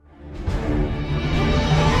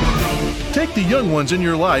Take the young ones in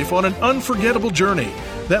your life on an unforgettable journey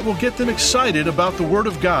that will get them excited about the Word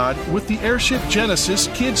of God with the Airship Genesis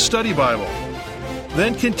Kids Study Bible.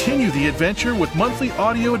 Then continue the adventure with monthly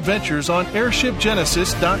audio adventures on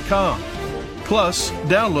airshipgenesis.com. Plus,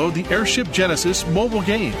 download the Airship Genesis mobile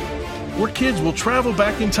game, where kids will travel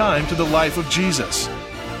back in time to the life of Jesus.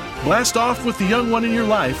 Blast off with the young one in your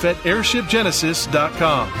life at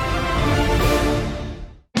airshipgenesis.com.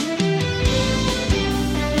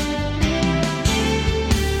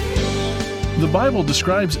 The Bible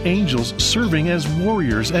describes angels serving as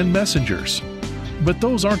warriors and messengers. But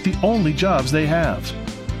those aren't the only jobs they have.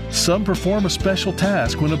 Some perform a special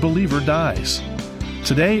task when a believer dies.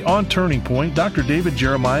 Today on Turning Point, Dr. David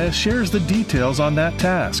Jeremiah shares the details on that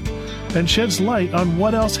task and sheds light on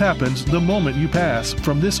what else happens the moment you pass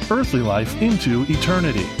from this earthly life into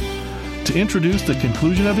eternity. To introduce the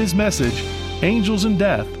conclusion of his message, Angels and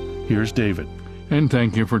Death, here's David. And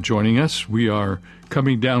thank you for joining us. We are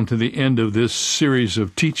coming down to the end of this series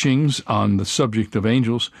of teachings on the subject of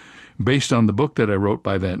angels based on the book that I wrote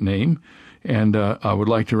by that name. And I would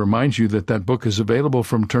like to remind you that that book is available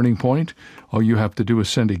from Turning Point. All you have to do is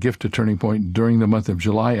send a gift to Turning Point during the month of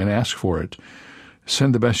July and ask for it.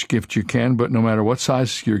 Send the best gift you can, but no matter what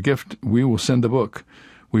size your gift, we will send the book.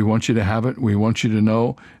 We want you to have it. We want you to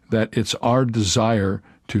know that it's our desire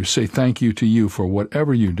to say thank you to you for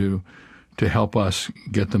whatever you do to help us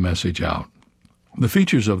get the message out. The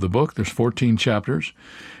features of the book, there's 14 chapters,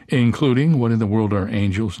 including what in the world are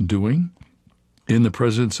angels doing, in the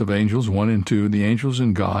presence of angels, 1 and 2, the angels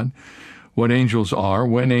and God, what angels are,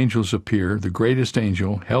 when angels appear, the greatest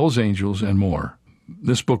angel, hell's angels, and more.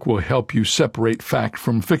 This book will help you separate fact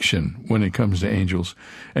from fiction when it comes to angels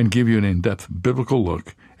and give you an in-depth biblical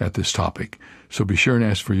look at this topic. So be sure and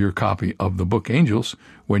ask for your copy of the book Angels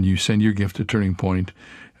when you send your gift to Turning Point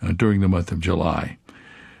during the month of July.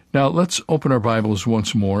 Now, let's open our Bibles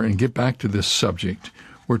once more and get back to this subject.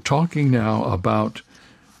 We're talking now about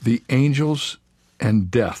the angels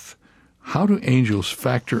and death. How do angels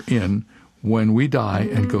factor in when we die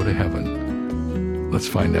and go to heaven? Let's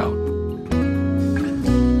find out.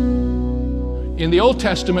 In the Old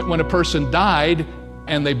Testament, when a person died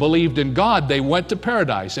and they believed in God, they went to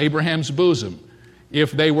paradise, Abraham's bosom.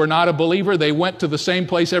 If they were not a believer, they went to the same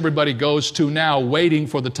place everybody goes to now, waiting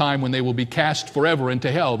for the time when they will be cast forever into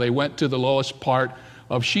hell. They went to the lowest part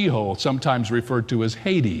of Sheol, sometimes referred to as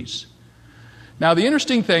Hades. Now, the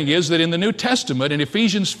interesting thing is that in the New Testament, in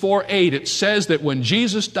Ephesians 4:8, it says that when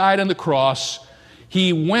Jesus died on the cross,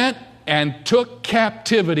 he went and took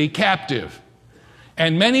captivity captive.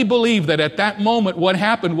 And many believe that at that moment what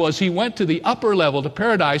happened was he went to the upper level, to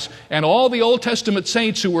paradise, and all the Old Testament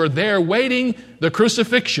saints who were there waiting the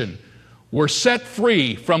crucifixion were set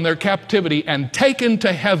free from their captivity and taken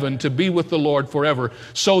to heaven to be with the Lord forever.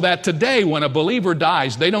 So that today when a believer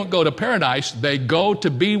dies, they don't go to paradise, they go to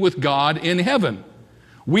be with God in heaven.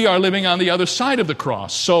 We are living on the other side of the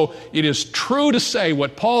cross. So it is true to say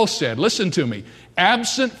what Paul said. Listen to me.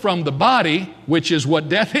 Absent from the body, which is what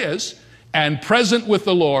death is, and present with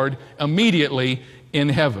the Lord immediately in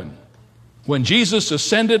heaven. When Jesus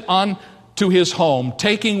ascended on to his home,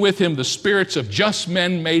 taking with him the spirits of just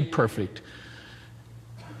men made perfect,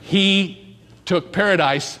 he took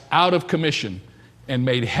paradise out of commission and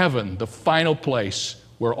made heaven the final place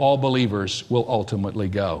where all believers will ultimately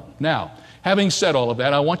go. Now, having said all of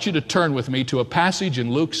that, I want you to turn with me to a passage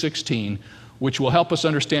in Luke 16, which will help us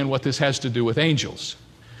understand what this has to do with angels.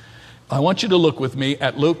 I want you to look with me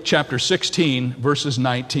at Luke chapter 16, verses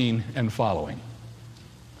 19 and following.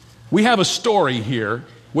 We have a story here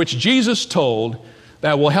which Jesus told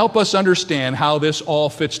that will help us understand how this all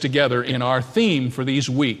fits together in our theme for these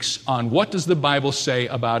weeks on what does the Bible say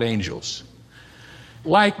about angels.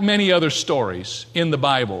 Like many other stories in the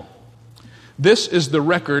Bible, this is the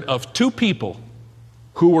record of two people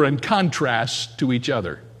who were in contrast to each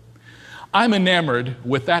other. I'm enamored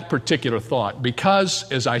with that particular thought because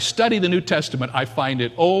as I study the New Testament, I find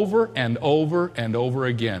it over and over and over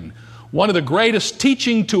again. One of the greatest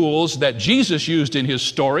teaching tools that Jesus used in his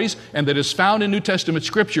stories and that is found in New Testament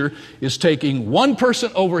Scripture is taking one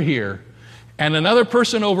person over here and another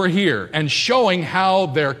person over here and showing how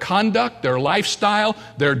their conduct, their lifestyle,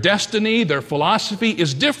 their destiny, their philosophy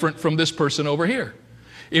is different from this person over here.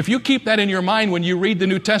 If you keep that in your mind when you read the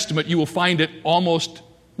New Testament, you will find it almost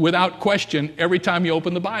without question every time you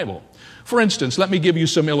open the Bible. For instance, let me give you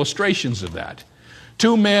some illustrations of that.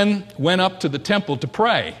 Two men went up to the temple to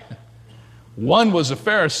pray. One was a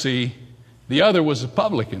Pharisee, the other was a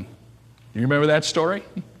publican. You remember that story?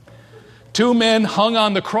 Two men hung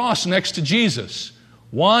on the cross next to Jesus.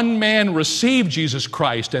 One man received Jesus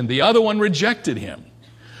Christ and the other one rejected him.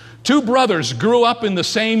 Two brothers grew up in the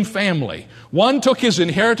same family. One took his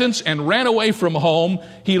inheritance and ran away from home.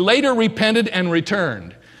 He later repented and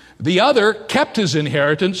returned. The other kept his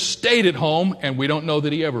inheritance, stayed at home, and we don't know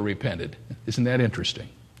that he ever repented. Isn't that interesting?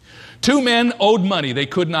 Two men owed money they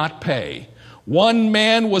could not pay. One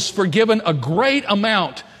man was forgiven a great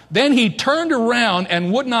amount. Then he turned around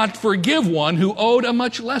and would not forgive one who owed a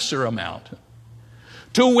much lesser amount.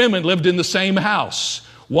 Two women lived in the same house.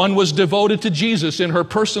 One was devoted to Jesus in her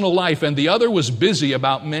personal life, and the other was busy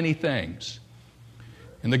about many things.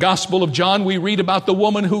 In the Gospel of John, we read about the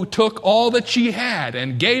woman who took all that she had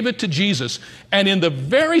and gave it to Jesus. And in the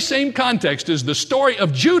very same context is the story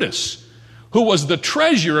of Judas, who was the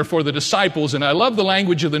treasurer for the disciples. And I love the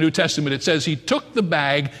language of the New Testament. It says he took the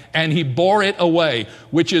bag and he bore it away,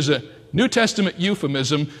 which is a New Testament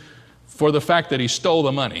euphemism for the fact that he stole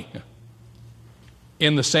the money.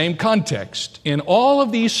 In the same context, in all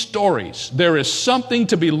of these stories, there is something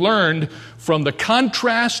to be learned from the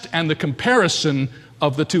contrast and the comparison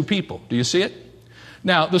of the two people. Do you see it?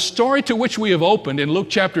 Now, the story to which we have opened in Luke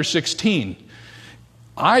chapter 16,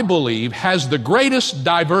 I believe, has the greatest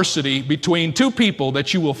diversity between two people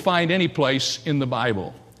that you will find any place in the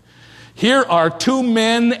Bible. Here are two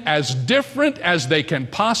men as different as they can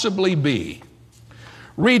possibly be.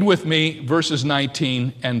 Read with me verses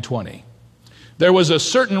 19 and 20. There was a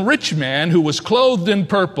certain rich man who was clothed in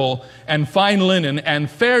purple and fine linen and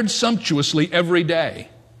fared sumptuously every day.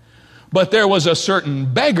 But there was a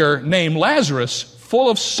certain beggar named Lazarus, full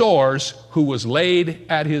of sores, who was laid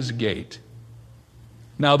at his gate.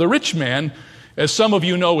 Now the rich man, as some of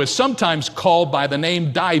you know, is sometimes called by the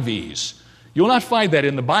name Dives. You'll not find that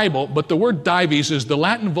in the Bible, but the word Dives is the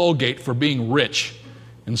Latin Vulgate for being rich.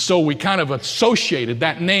 And so we kind of associated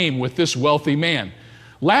that name with this wealthy man.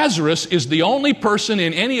 Lazarus is the only person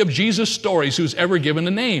in any of Jesus' stories who's ever given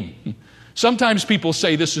a name. Sometimes people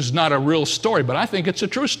say this is not a real story, but I think it's a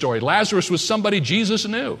true story. Lazarus was somebody Jesus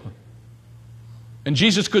knew. And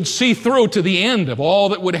Jesus could see through to the end of all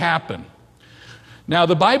that would happen. Now,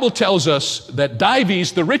 the Bible tells us that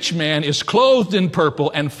Dives, the rich man, is clothed in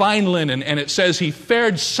purple and fine linen, and it says he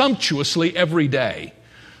fared sumptuously every day.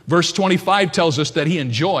 Verse 25 tells us that he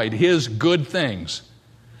enjoyed his good things.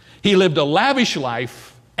 He lived a lavish life,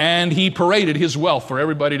 and he paraded his wealth for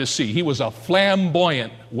everybody to see. He was a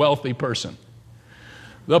flamboyant, wealthy person.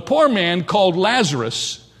 The poor man called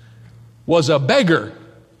Lazarus was a beggar,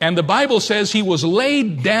 and the Bible says he was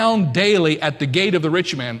laid down daily at the gate of the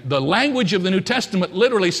rich man. The language of the New Testament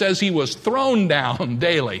literally says he was thrown down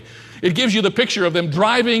daily. It gives you the picture of them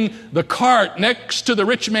driving the cart next to the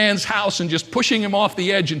rich man's house and just pushing him off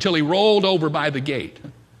the edge until he rolled over by the gate.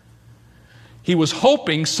 He was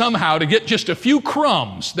hoping somehow to get just a few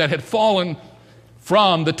crumbs that had fallen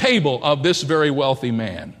from the table of this very wealthy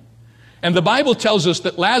man. And the Bible tells us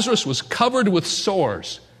that Lazarus was covered with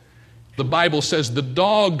sores. The Bible says the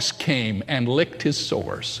dogs came and licked his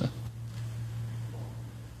sores.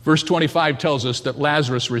 Verse 25 tells us that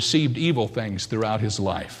Lazarus received evil things throughout his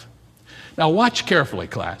life. Now watch carefully,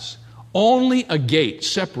 class. Only a gate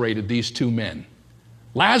separated these two men.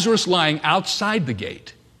 Lazarus lying outside the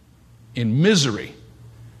gate in misery,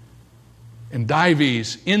 and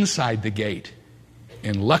Dives inside the gate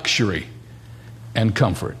in luxury and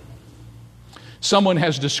comfort. Someone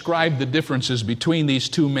has described the differences between these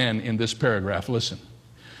two men in this paragraph. Listen.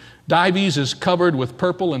 Dives is covered with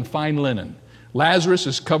purple and fine linen. Lazarus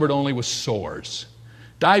is covered only with sores.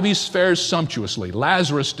 Dives fares sumptuously.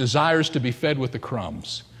 Lazarus desires to be fed with the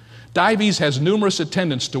crumbs. Dives has numerous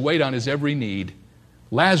attendants to wait on his every need.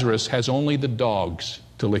 Lazarus has only the dogs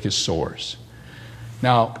to lick his sores.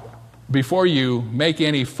 Now, before you make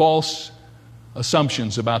any false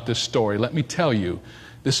assumptions about this story, let me tell you,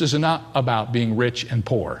 this is not about being rich and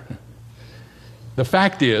poor. The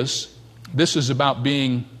fact is, this is about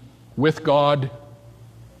being with God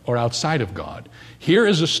or outside of God. Here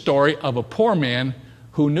is a story of a poor man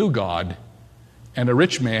who knew God and a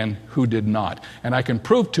rich man who did not. And I can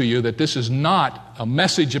prove to you that this is not a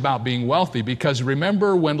message about being wealthy, because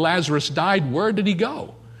remember when Lazarus died, where did he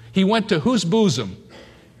go? He went to whose bosom?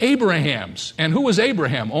 Abraham's. And who was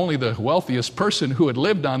Abraham? Only the wealthiest person who had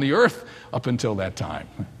lived on the earth up until that time.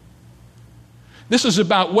 This is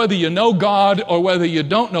about whether you know God or whether you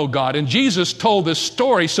don't know God. And Jesus told this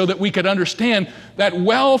story so that we could understand that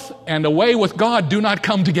wealth and a way with God do not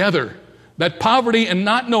come together. That poverty and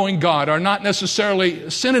not knowing God are not necessarily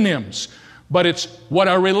synonyms, but it's what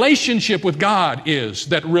our relationship with God is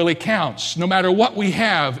that really counts, no matter what we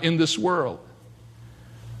have in this world.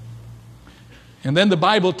 And then the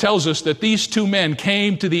Bible tells us that these two men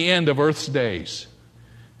came to the end of earth's days.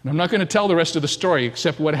 And I'm not going to tell the rest of the story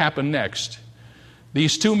except what happened next.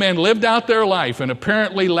 These two men lived out their life, and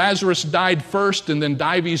apparently Lazarus died first, and then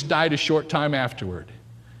Dives died a short time afterward.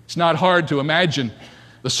 It's not hard to imagine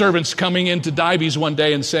the servants coming into Dives one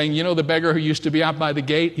day and saying, you know the beggar who used to be out by the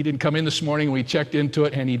gate? He didn't come in this morning, we checked into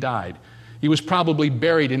it, and he died. He was probably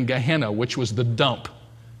buried in Gehenna, which was the dump,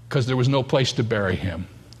 because there was no place to bury him.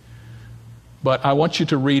 But I want you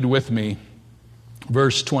to read with me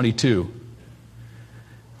verse 22.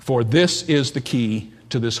 For this is the key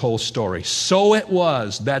to this whole story. So it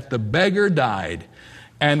was that the beggar died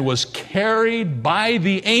and was carried by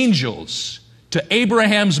the angels to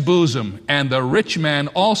Abraham's bosom, and the rich man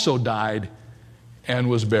also died and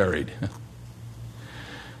was buried.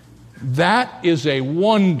 That is a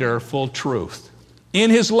wonderful truth. In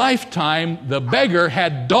his lifetime, the beggar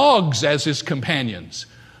had dogs as his companions.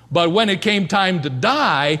 But when it came time to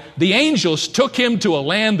die, the angels took him to a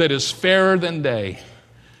land that is fairer than day.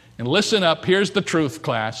 And listen up, here's the truth,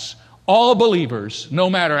 class. All believers, no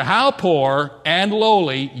matter how poor and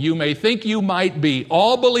lowly you may think you might be,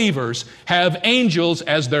 all believers have angels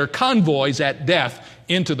as their convoys at death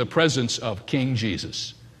into the presence of King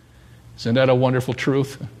Jesus. Isn't that a wonderful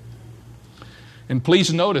truth? And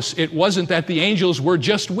please notice, it wasn't that the angels were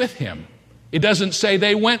just with him. It doesn't say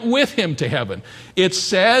they went with him to heaven. It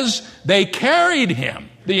says they carried him.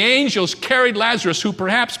 The angels carried Lazarus, who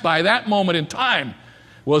perhaps by that moment in time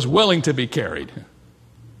was willing to be carried.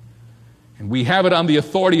 And we have it on the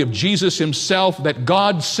authority of Jesus himself that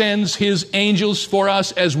God sends his angels for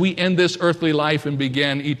us as we end this earthly life and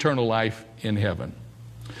begin eternal life in heaven.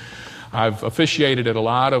 I've officiated at a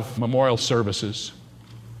lot of memorial services,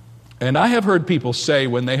 and I have heard people say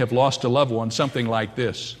when they have lost a loved one something like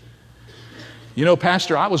this. You know,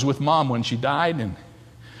 Pastor, I was with Mom when she died,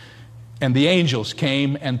 and the angels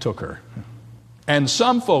came and took her. And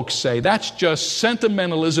some folks say that's just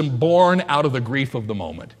sentimentalism born out of the grief of the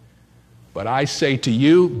moment. But I say to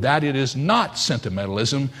you that it is not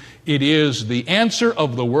sentimentalism. It is the answer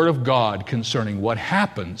of the Word of God concerning what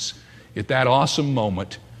happens at that awesome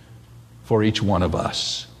moment for each one of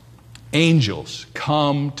us. Angels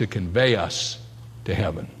come to convey us to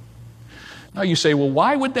heaven. Now you say, well,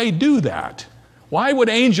 why would they do that? Why would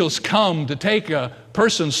angels come to take a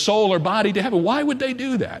person's soul or body to heaven? Why would they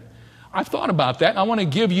do that? I've thought about that. I want to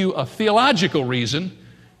give you a theological reason,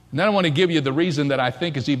 and then I want to give you the reason that I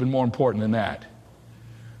think is even more important than that.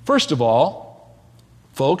 First of all,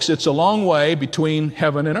 folks, it's a long way between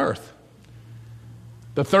heaven and earth.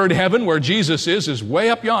 The third heaven, where Jesus is way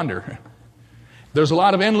up yonder. There's a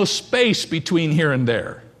lot of endless space between here and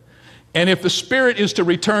there. And if the spirit is to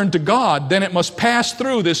return to God, then it must pass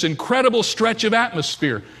through this incredible stretch of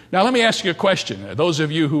atmosphere. Now, let me ask you a question. Those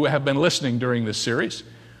of you who have been listening during this series,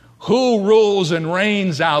 who rules and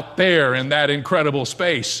reigns out there in that incredible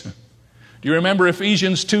space? Do you remember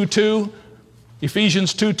Ephesians 2:2?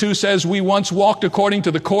 Ephesians 2:2 says, we once walked according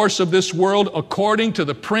to the course of this world, according to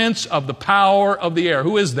the prince of the power of the air.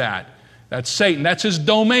 Who is that? That's Satan. That's his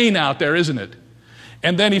domain out there, isn't it?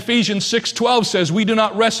 And then Ephesians 6:12 says, we do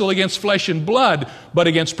not wrestle against flesh and blood, but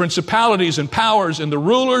against principalities and powers and the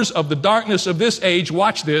rulers of the darkness of this age,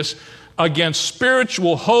 watch this, against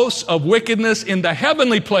spiritual hosts of wickedness in the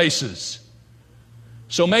heavenly places.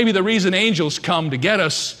 So maybe the reason angels come to get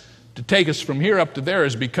us, to take us from here up to there,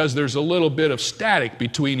 is because there's a little bit of static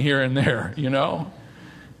between here and there, you know?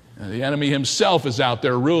 The enemy himself is out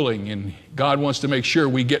there ruling, and God wants to make sure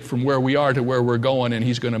we get from where we are to where we're going, and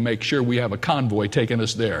he's going to make sure we have a convoy taking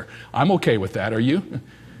us there. I'm okay with that. Are you?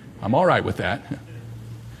 I'm all right with that.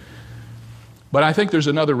 But I think there's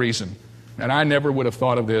another reason, and I never would have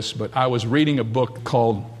thought of this, but I was reading a book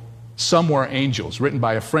called Some Were Angels, written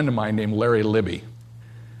by a friend of mine named Larry Libby.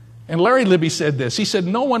 And Larry Libby said this. He said,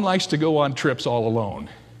 no one likes to go on trips all alone.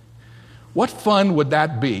 What fun would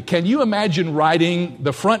that be? Can you imagine riding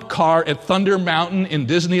the front car at Thunder Mountain in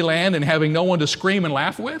Disneyland and having no one to scream and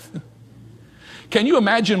laugh with? Can you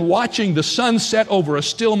imagine watching the sun set over a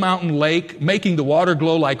still mountain lake, making the water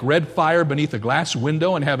glow like red fire beneath a glass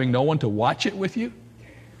window and having no one to watch it with you?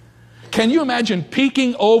 Can you imagine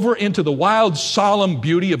peeking over into the wild, solemn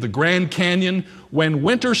beauty of the Grand Canyon when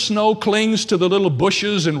winter snow clings to the little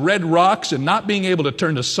bushes and red rocks and not being able to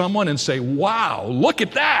turn to someone and say, wow, look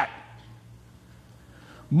at that?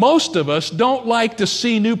 Most of us don't like to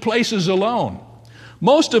see new places alone.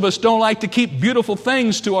 Most of us don't like to keep beautiful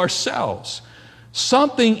things to ourselves.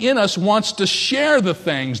 Something in us wants to share the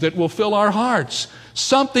things that will fill our hearts.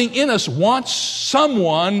 Something in us wants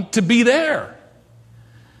someone to be there.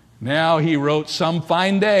 Now, he wrote, some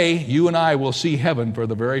fine day, you and I will see heaven for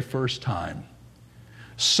the very first time.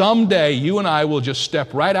 Someday you and I will just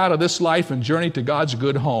step right out of this life and journey to God's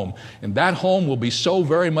good home. And that home will be so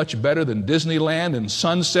very much better than Disneyland and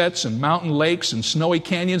sunsets and mountain lakes and snowy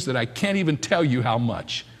canyons that I can't even tell you how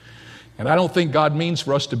much. And I don't think God means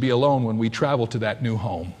for us to be alone when we travel to that new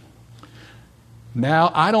home.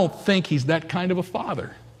 Now, I don't think He's that kind of a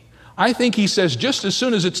father. I think He says, just as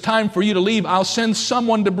soon as it's time for you to leave, I'll send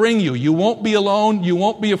someone to bring you. You won't be alone. You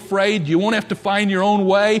won't be afraid. You won't have to find your own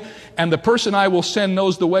way. And the person I will send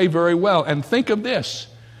knows the way very well. And think of this.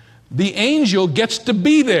 The angel gets to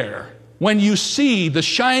be there when you see the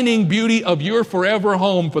shining beauty of your forever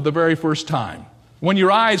home for the very first time. When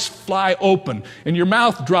your eyes fly open and your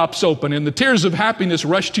mouth drops open and the tears of happiness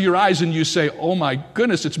rush to your eyes and you say, oh my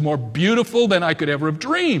goodness, it's more beautiful than I could ever have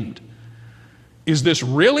dreamed. Is this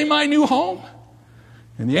really my new home?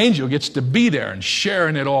 And the angel gets to be there and share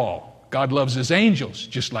in it all. God loves His angels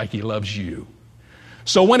just like He loves you.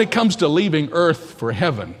 So when it comes to leaving earth for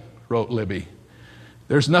heaven, wrote Libby,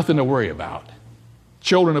 there's nothing to worry about.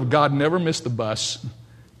 Children of God never miss the bus.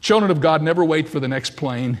 Children of God never wait for the next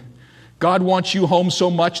plane. God wants you home so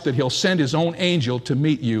much that He'll send His own angel to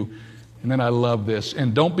meet you. And then I love this.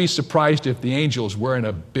 And don't be surprised if the angel's wearing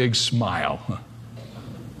a big smile.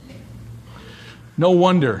 No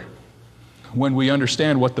wonder when we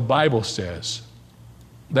understand what the Bible says,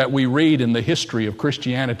 that we read in the history of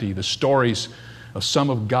Christianity the stories of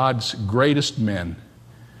some of God's greatest men.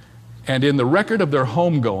 And in the record of their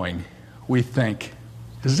homegoing, we think,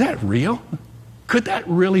 is that real? Could that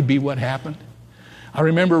really be what happened? I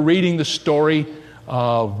remember reading the story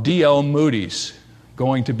of D.L. Moody's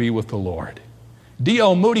going to be with the Lord.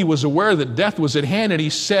 D.L. Moody was aware that death was at hand, and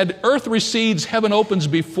he said, earth recedes, heaven opens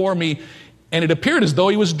before me. And it appeared as though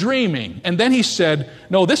he was dreaming. And then he said,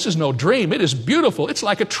 no, this is no dream. It is beautiful. It's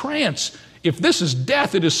like a trance. If this is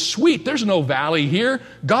death, it is sweet. There's no valley here.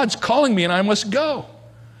 God's calling me and I must go.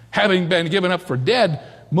 Having been given up for dead,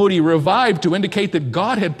 Moody revived to indicate that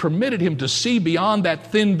God had permitted him to see beyond that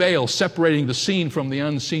thin veil separating the seen from the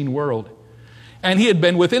unseen world. And he had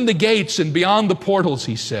been within the gates and beyond the portals,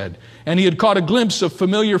 he said. And he had caught a glimpse of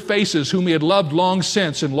familiar faces whom he had loved long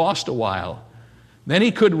since and lost a while. Then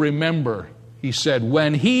he could remember, he said,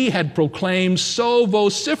 when he had proclaimed so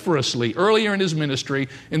vociferously earlier in his ministry,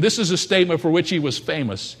 and this is a statement for which he was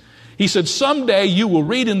famous. He said, someday you will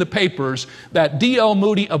read in the papers that D.L.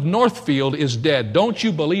 Moody of Northfield is dead. Don't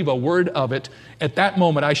you believe a word of it. At that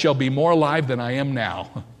moment I shall be more alive than I am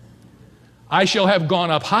now. I shall have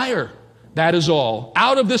gone up higher. That is all.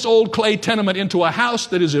 Out of this old clay tenement into a house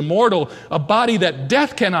that is immortal, a body that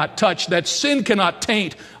death cannot touch, that sin cannot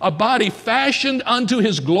taint, a body fashioned unto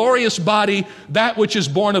His glorious body. That which is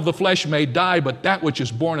born of the flesh may die, but that which is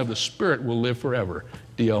born of the Spirit will live forever.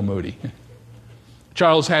 D.L. Moody.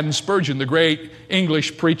 Charles Haddon Spurgeon, the great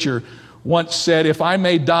English preacher, once said, if I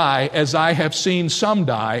may die as I have seen some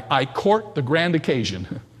die, I court the grand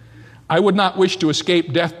occasion. I would not wish to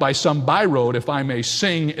escape death by some byroad if I may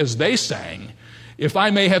sing as they sang. If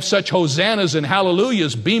I may have such hosannas and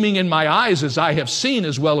hallelujahs beaming in my eyes as I have seen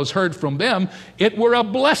as well as heard from them, it were a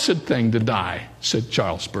blessed thing to die, said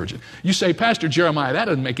Charles Spurgeon. You say, Pastor Jeremiah, that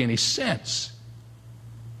doesn't make any sense.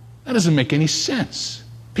 That doesn't make any sense.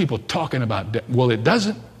 People talking about death. Well, it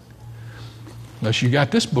doesn't. Unless you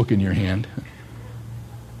got this book in your hand.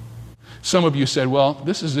 Some of you said, well,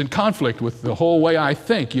 this is in conflict with the whole way I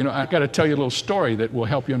think. You know, I've got to tell you a little story that will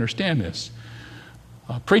help you understand this.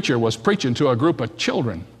 A preacher was preaching to a group of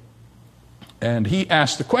children, and he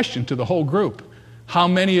asked the question to the whole group, how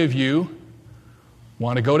many of you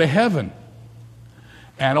want to go to heaven?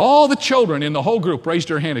 And all the children in the whole group raised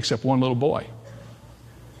their hand except one little boy.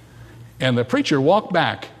 And the preacher walked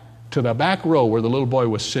back to the back row where the little boy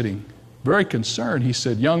was sitting, very concerned. He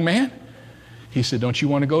said, young man, he said, don't you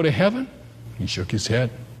want to go to heaven? He shook his head.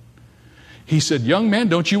 He said, young man,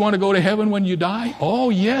 don't you want to go to heaven when you die? Oh,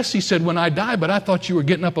 yes, he said, when I die, but I thought you were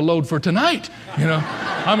getting up a load for tonight. You know,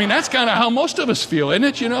 I mean, that's kind of how most of us feel, isn't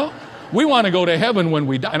it? You know, we want to go to heaven when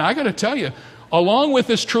we die. And I got to tell you, along with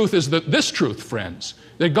this truth is this truth, friends,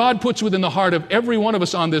 that God puts within the heart of every one of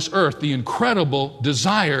us on this earth the incredible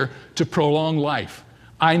desire to prolong life.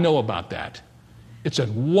 I know about that. It's a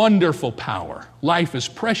wonderful power. Life is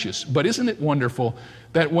precious, but isn't it wonderful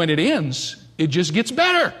that when it ends, it just gets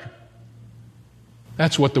better?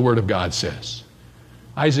 That's what the Word of God says.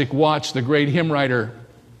 Isaac Watts, the great hymn writer,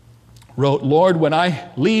 wrote, Lord, when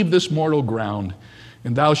I leave this mortal ground,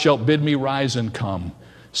 and thou shalt bid me rise and come,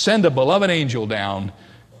 send a beloved angel down,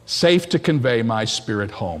 safe to convey my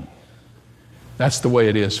spirit home. That's the way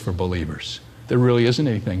it is for believers. There really isn't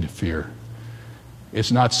anything to fear.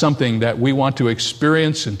 It's not something that we want to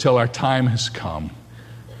experience until our time has come.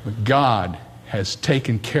 But God has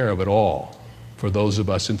taken care of it all for those of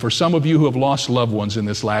us. And for some of you who have lost loved ones in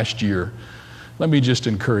this last year, let me just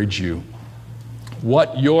encourage you.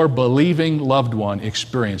 What your believing loved one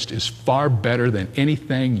experienced is far better than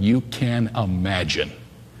anything you can imagine.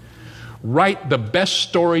 Write the best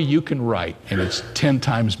story you can write, and it's 10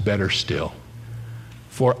 times better still.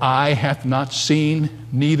 For eye hath not seen,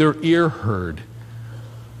 neither ear heard,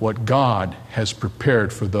 what God has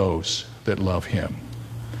prepared for those that love Him.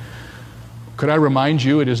 Could I remind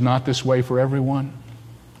you, it is not this way for everyone?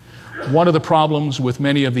 One of the problems with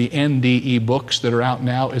many of the NDE books that are out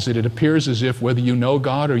now is that it appears as if whether you know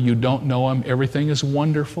God or you don't know Him, everything is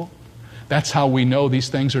wonderful. That's how we know these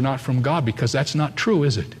things are not from God, because that's not true,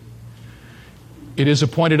 is it? It is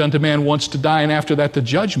appointed unto man once to die, and after that the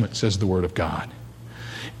judgment, says the Word of God.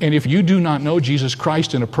 And if you do not know Jesus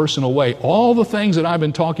Christ in a personal way, all the things that I've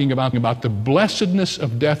been talking about the blessedness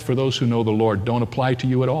of death for those who know the Lord, don't apply to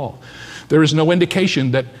you at all. There is no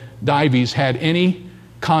indication that Dives had any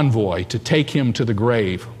convoy to take him to the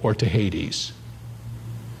grave or to Hades.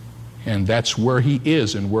 And that's where he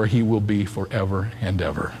is and where he will be forever and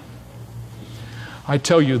ever. I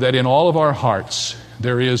tell you that in all of our hearts,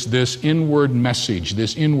 there is this inward message,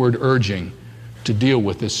 this inward urging to deal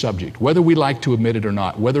with this subject, whether we like to admit it or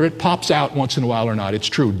not, whether it pops out once in a while or not. It's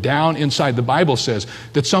true. Down inside, the Bible says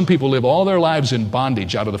that some people live all their lives in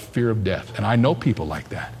bondage out of the fear of death. And I know people like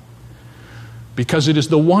that. Because it is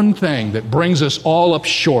the one thing that brings us all up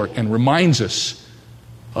short and reminds us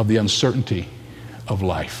of the uncertainty of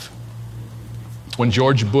life. When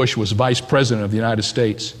George Bush was Vice President of the United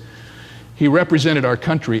States, he represented our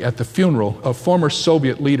country at the funeral of former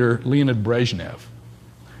Soviet leader Leonid Brezhnev.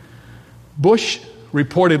 Bush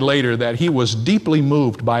reported later that he was deeply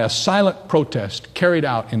moved by a silent protest carried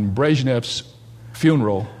out in Brezhnev's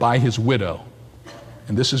funeral by his widow.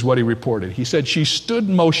 And this is what he reported. He said, "She stood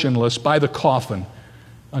motionless by the coffin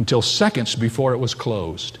until seconds before it was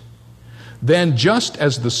closed. Then, just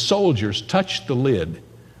as the soldiers touched the lid,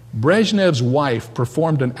 Brezhnev's wife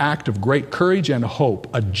performed an act of great courage and hope,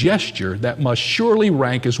 a gesture that must surely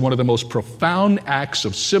rank as one of the most profound acts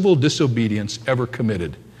of civil disobedience ever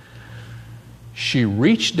committed. She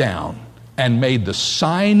reached down and made the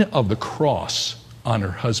sign of the cross on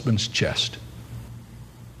her husband's chest."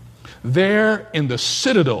 There, in the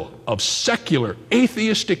citadel of secular,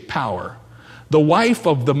 atheistic power, the wife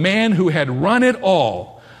of the man who had run it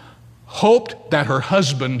all hoped that her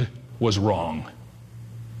husband was wrong.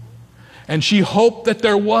 And she hoped that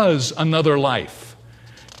there was another life,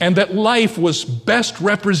 and that life was best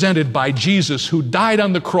represented by Jesus, who died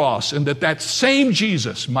on the cross, and that same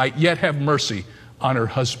Jesus might yet have mercy on her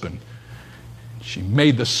husband. She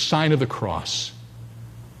made the sign of the cross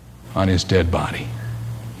on his dead body.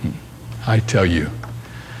 I tell you,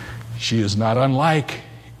 she is not unlike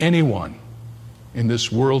anyone in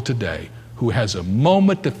this world today who has a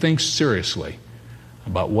moment to think seriously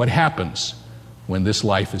about what happens when this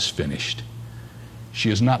life is finished.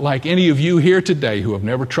 She is not like any of you here today who have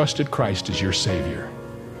never trusted Christ as your Savior.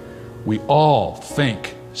 We all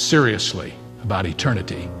think seriously about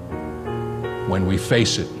eternity when we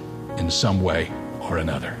face it in some way or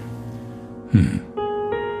another.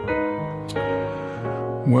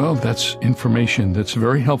 Well, that's information that's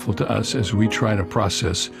very helpful to us as we try to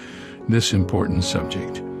process this important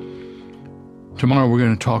subject. Tomorrow we're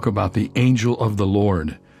going to talk about the angel of the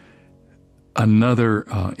Lord, another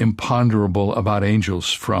imponderable about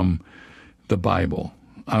angels from the Bible.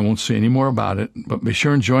 I won't say any more about it, but be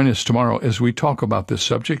sure and join us tomorrow as we talk about this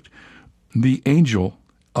subject, the angel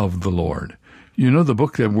of the Lord. You know, the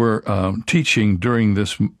book that we're teaching during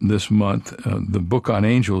this month, the book on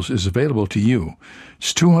angels, is available to you.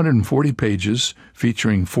 It's 240 pages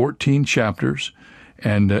featuring 14 chapters,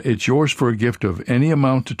 and it's yours for a gift of any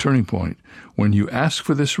amount to Turning Point. When you ask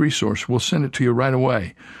for this resource, we'll send it to you right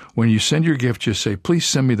away. When you send your gift, just say, "Please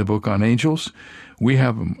send me the book on angels." We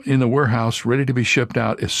have them in the warehouse ready to be shipped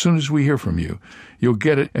out as soon as we hear from you. You'll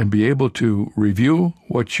get it and be able to review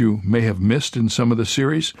what you may have missed in some of the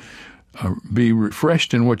series, be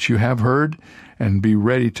refreshed in what you have heard, and be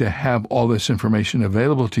ready to have all this information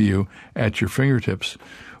available to you at your fingertips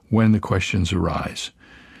when the questions arise.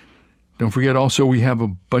 Don't forget also we have a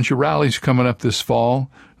bunch of rallies coming up this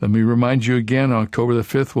fall. Let me remind you again, October the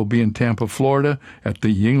 5th we'll be in Tampa, Florida at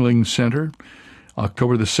the Yuengling Center.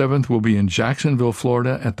 October the 7th we'll be in Jacksonville,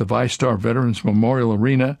 Florida at the ViStar Veterans Memorial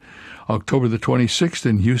Arena. October the 26th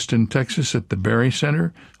in Houston, Texas at the Berry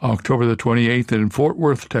Center. October the 28th in Fort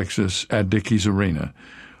Worth, Texas at Dickies Arena.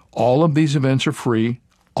 All of these events are free.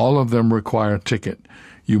 All of them require a ticket.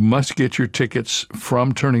 You must get your tickets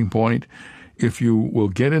from Turning Point. If you will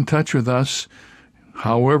get in touch with us,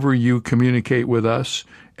 however you communicate with us,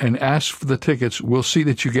 and ask for the tickets. We'll see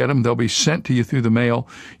that you get them. They'll be sent to you through the mail.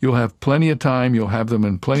 You'll have plenty of time. You'll have them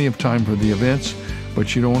in plenty of time for the events,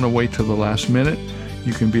 but you don't want to wait till the last minute.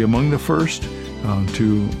 You can be among the first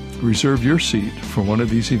to reserve your seat for one of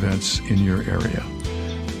these events in your area.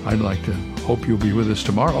 I'd like to hope you'll be with us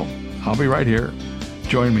tomorrow. I'll be right here.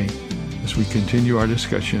 Join me as we continue our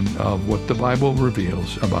discussion of what the Bible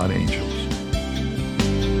reveals about angels.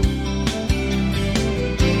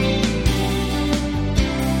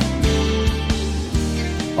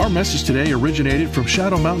 Our message today originated from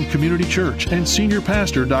Shadow Mountain Community Church and Senior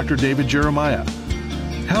Pastor Dr. David Jeremiah.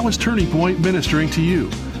 How is Turning Point ministering to you?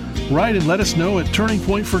 Write and let us know at Turning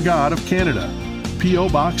Point for God of Canada, P.O.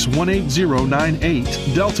 Box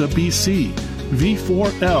 18098, Delta, BC,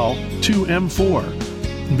 V4L2M4.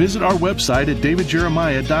 Visit our website at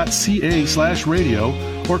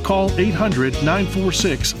davidjeremiah.ca/radio or call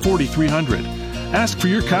 800-946-4300. Ask for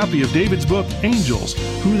your copy of David's book, Angels,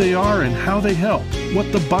 Who They Are and How They Help,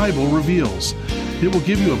 What the Bible Reveals. It will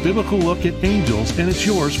give you a biblical look at angels, and it's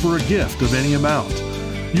yours for a gift of any amount.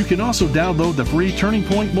 You can also download the free Turning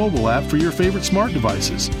Point mobile app for your favorite smart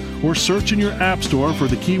devices, or search in your app store for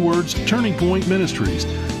the keywords Turning Point Ministries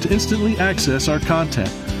to instantly access our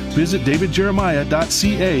content. Visit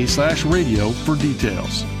davidjeremiah.ca/radio for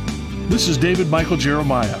details. This is David Michael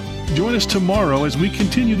Jeremiah. Join us tomorrow as we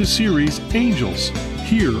continue the series Angels,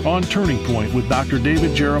 here on Turning Point with Dr.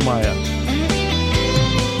 David Jeremiah.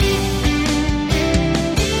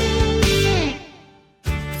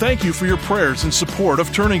 Thank you for your prayers and support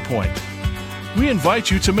of Turning Point. We invite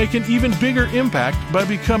you to make an even bigger impact by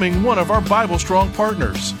becoming one of our Bible Strong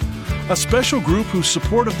partners, a special group whose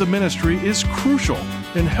support of the ministry is crucial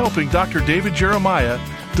in helping Dr. David Jeremiah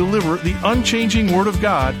deliver the unchanging Word of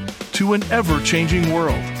God to an ever-changing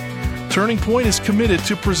world. Turning Point is committed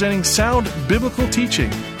to presenting sound biblical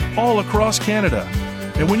teaching all across Canada.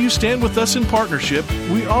 And when you stand with us in partnership,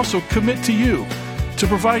 we also commit to you to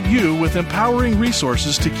provide you with empowering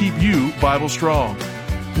resources to keep you Bible strong.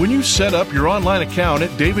 When you set up your online account at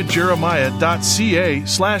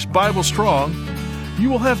davidjeremiah.ca/BibleStrong, you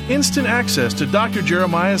will have instant access to Dr.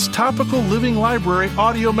 Jeremiah's topical Living Library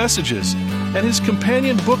audio messages and his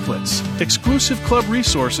companion booklets, exclusive club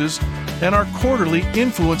resources, and our quarterly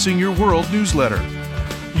Influencing Your World newsletter.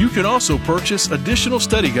 You can also purchase additional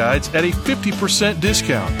study guides at a 50%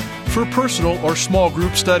 discount for personal or small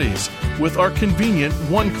group studies with our convenient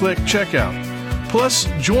one-click checkout. Plus,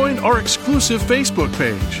 join our exclusive Facebook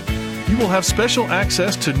page. You will have special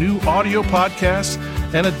access to new audio podcasts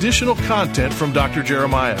and additional content from Dr.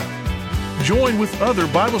 Jeremiah. Join with other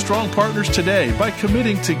Bible Strong partners today by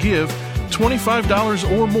committing to give $25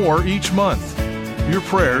 or more each month. Your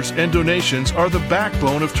prayers and donations are the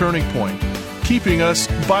backbone of Turning Point, keeping us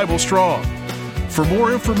Bible strong. For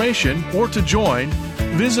more information or to join,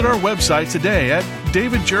 visit our website today at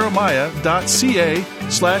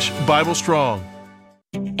davidjeremiah.ca/BibleStrong.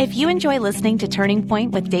 If you enjoy listening to Turning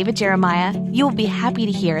Point with David Jeremiah, you will be happy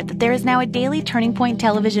to hear that there is now a daily Turning Point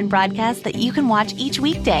television broadcast that you can watch each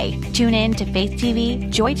weekday. Tune in to Faith TV,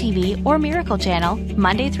 Joy TV, or Miracle Channel,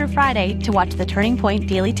 Monday through Friday, to watch the Turning Point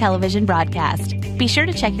daily television broadcast. Be sure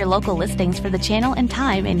to check your local listings for the channel and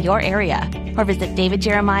time in your area, or visit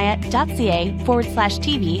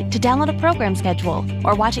davidjeremiah.ca/TV to download a program schedule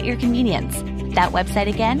or watch at your convenience. That website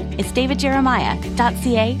again is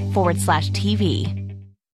davidjeremiah.ca/TV.